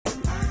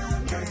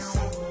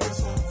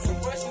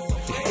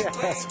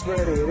Yes,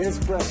 Freddie, it is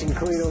fresh and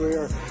clean over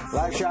here.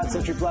 Live shot,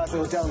 Century Plaza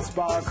Hotel and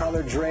Spa.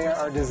 Karla Dreyer,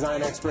 our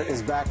design expert,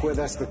 is back with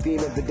us. The theme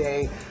of the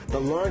day, the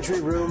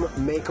laundry room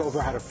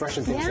makeover, how to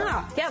freshen things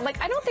up. Yeah,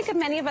 like I don't think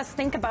many of us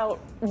think about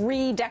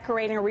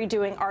redecorating or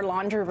redoing our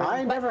laundry room.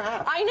 I never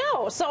have. I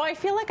know, so I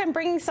feel like I'm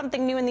bringing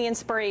something new in the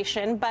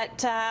inspiration,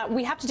 but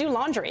we have to do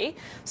laundry,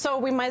 so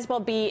we might as well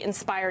be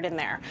inspired in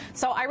there.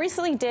 So I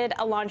recently did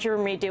a laundry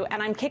room redo,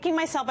 and I'm kicking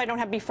myself I don't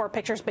have before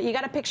pictures, but you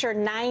got to picture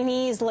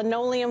 90s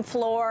linoleum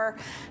floor,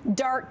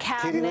 dark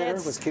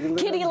cabinets. Kitty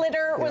litter? Kitty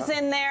litter was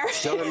in there.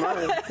 Still in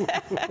mine.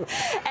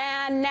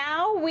 And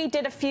now we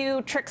did a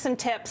few tricks and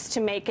tips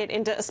to make it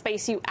into a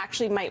space you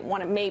actually might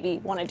want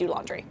to do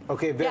laundry.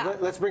 Okay,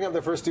 Viv, let's bring up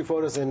the first two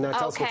photos and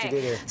tell us what you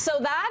did here. So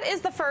that is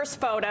the first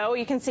photo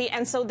you can see,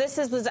 and so this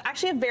was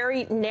actually a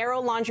very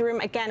narrow laundry room.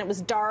 Again, it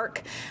was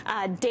dark,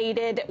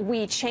 dated.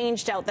 We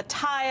changed out the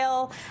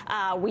tile,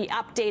 we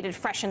updated,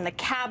 freshened the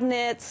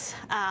cabinets,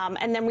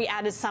 and then we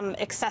added some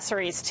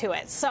accessories to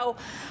it. So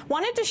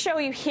wanted to show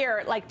you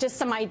here, like, just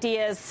some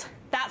ideas.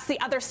 That's the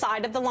other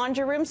side of the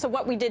laundry room. So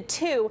what we did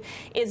too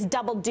is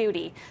double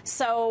duty.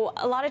 So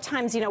a lot of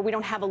times, you know, we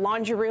don't have a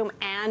laundry room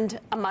and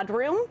a mud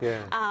room.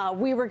 Yeah.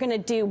 We were going to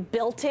do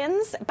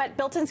built-ins, but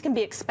built-ins can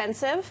be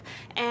expensive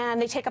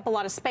and they take up a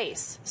lot of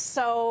space.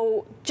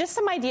 So just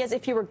some ideas.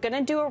 If you were going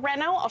to do a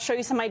reno, I'll show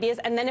you some ideas.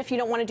 And then if you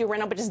don't want to do a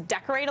reno but just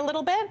decorate a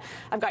little bit,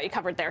 I've got you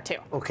covered there too.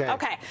 Okay.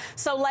 Okay.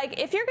 So like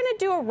if you're going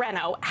to do a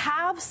reno,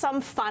 have some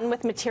fun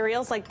with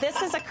materials. Like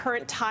this is a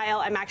current tile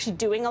I'm actually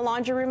doing a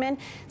laundry room in.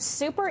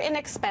 Super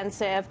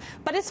inexpensive,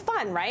 but it's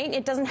fun, right?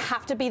 It doesn't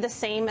have to be the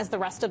same as the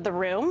rest of the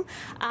room.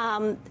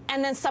 And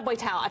then subway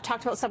tile. I've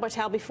talked about subway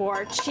tile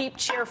before. Cheap,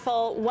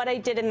 cheerful. What I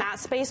did in that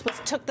space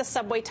was took the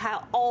subway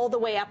tile all the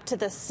way up to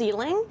the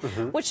ceiling,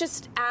 which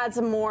just adds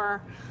a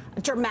more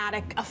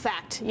dramatic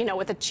effect, you know,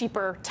 with a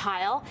cheaper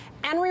tile.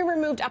 And we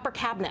removed upper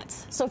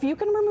cabinets. So if you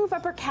can remove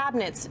upper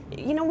cabinets,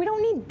 you know, we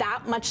don't need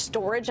that much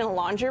storage in a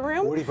laundry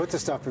room. Where do you put the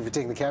stuff if you're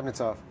taking the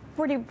cabinets off?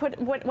 Where do you put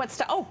what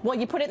stuff? Oh, well,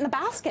 you put it in the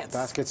baskets.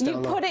 Baskets You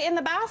down low. put it in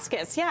the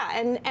baskets, yeah.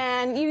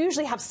 And you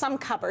usually have some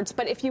cupboards,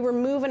 but if you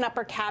remove an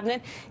upper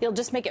cabinet, you'll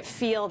just make it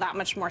feel that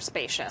much more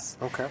spacious.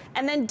 Okay.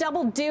 And then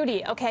double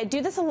duty. Okay, I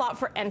do this a lot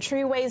for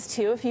entryways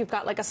too, if you've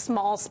got like a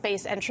small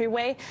space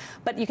entryway,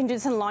 but you can do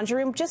this in the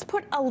laundry room. Just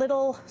put a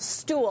little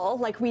stool,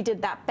 like we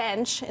did that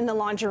bench in the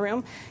laundry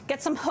room,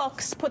 get some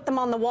hooks, put them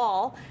on the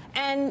wall,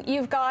 and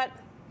you've got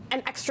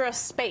an extra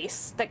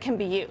space that can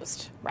be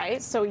used, right?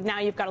 So now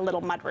you've got a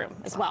little mud room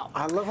as well.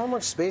 I love how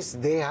much space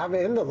they have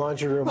in the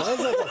laundry room.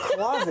 Mine's like a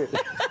closet.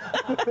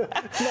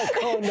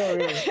 Like condo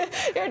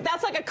here.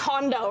 That's like a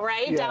condo,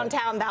 right? Yeah.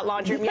 Downtown, that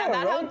laundry room. Yeah,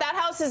 right? That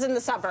house is in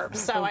the suburbs,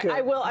 so Okay.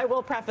 I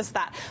will preface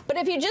that. But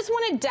if you just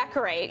want to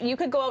decorate, you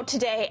could go out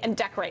today and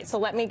decorate. So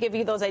let me give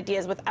you those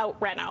ideas without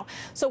reno.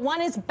 So one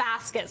is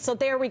baskets. So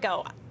there we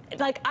go.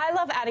 Like, I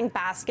love adding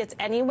baskets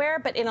anywhere,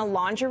 but in a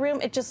laundry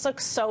room, it just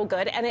looks so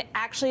good, and it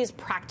actually is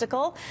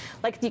practical.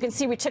 Like, you can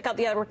see we took out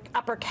the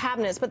upper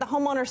cabinets, but the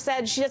homeowner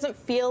said she doesn't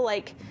feel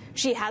like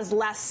she has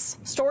less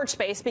storage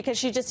space because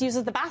she just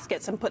uses the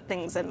baskets and put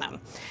things in them.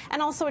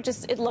 And also,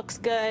 it looks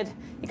good.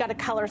 You got a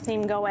color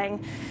theme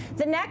going.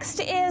 The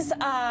next is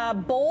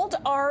bold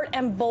art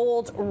and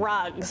bold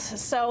rugs.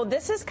 So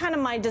this is kind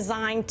of my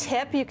design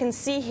tip. You can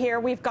see here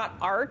we've got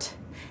art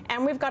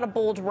and we've got a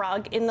bold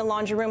rug in the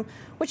laundry room,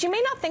 which you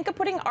may not think of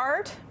putting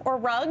art or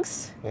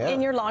rugs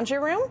in your laundry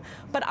room,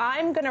 but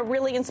I'm going to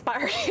really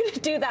inspire you to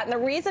do that. And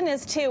the reason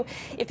is, too,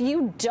 if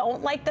you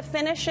don't like the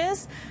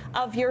finishes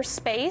of your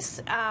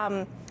space,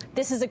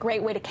 this is a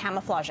great way to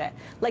camouflage it.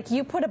 Like,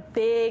 you put a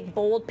big,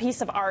 bold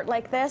piece of art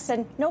like this,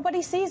 and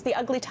nobody sees the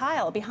ugly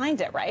tile behind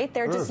it, right?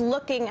 They're just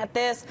looking at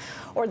this.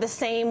 Or the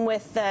same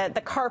with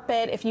the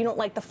carpet. If you don't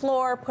like the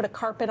floor, put a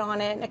carpet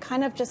on it, and it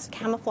kind of just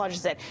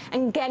camouflages it.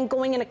 And again,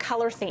 going in a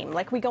color theme.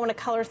 Like, we go in a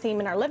color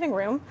theme in our living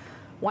room.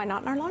 Why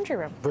not in our laundry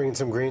room? Bringing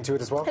some green to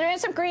it as well? There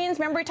is some greens.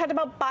 Remember we talked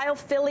about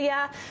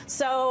biophilia?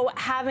 So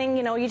having,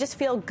 you know, you just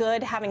feel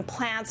good having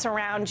plants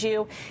around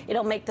you.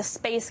 It'll make the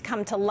space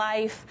come to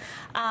life.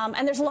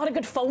 And there's a lot of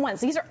good faux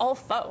ones. These are all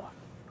faux.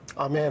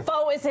 Oh, man.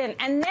 Faux is in.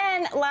 And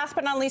then, last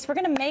but not least, we're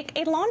going to make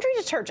a laundry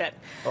detergent.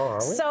 Oh, are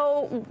we?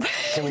 So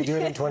Can we do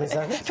it in 20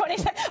 seconds? 20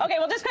 seconds. Okay,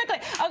 well, just quickly.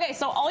 Okay,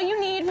 so all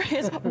you need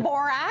is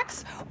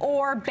borax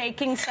or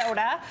baking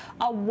soda,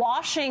 a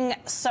washing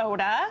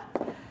soda,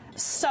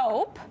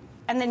 soap,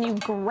 and then you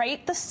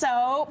grate the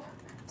soap.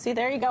 See,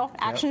 there you go,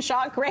 action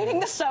shot, grating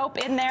the soap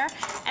in there,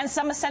 and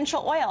some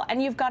essential oil.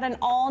 And you've got an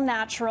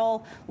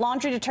all-natural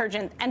laundry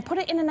detergent. And put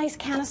it in a nice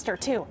canister,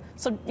 too.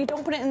 So you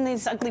don't put it in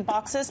these ugly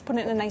boxes, put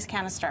it in a nice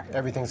canister.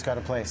 Everything's got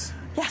a place.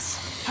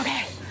 Yes,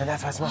 okay. And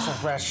that's why it smells so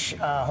fresh.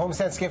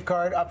 HomeSense gift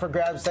card up for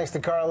grabs thanks to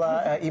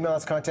Karla. Email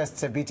us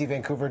contests at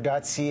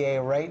btvancouver.ca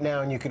right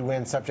now, and you could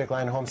win subject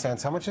line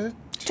HomeSense. How much is it?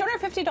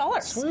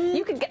 $250. Sweet.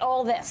 You could get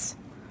all this.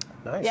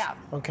 Nice. Yeah.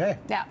 Okay.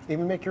 Yeah.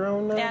 Even make your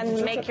own.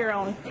 And make your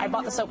own. I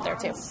bought the soap there,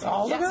 too.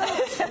 Oh, look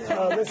at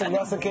that. Listen,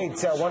 Russell Kate,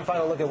 one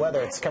final look at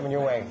weather. It's coming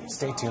your way.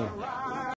 Stay tuned.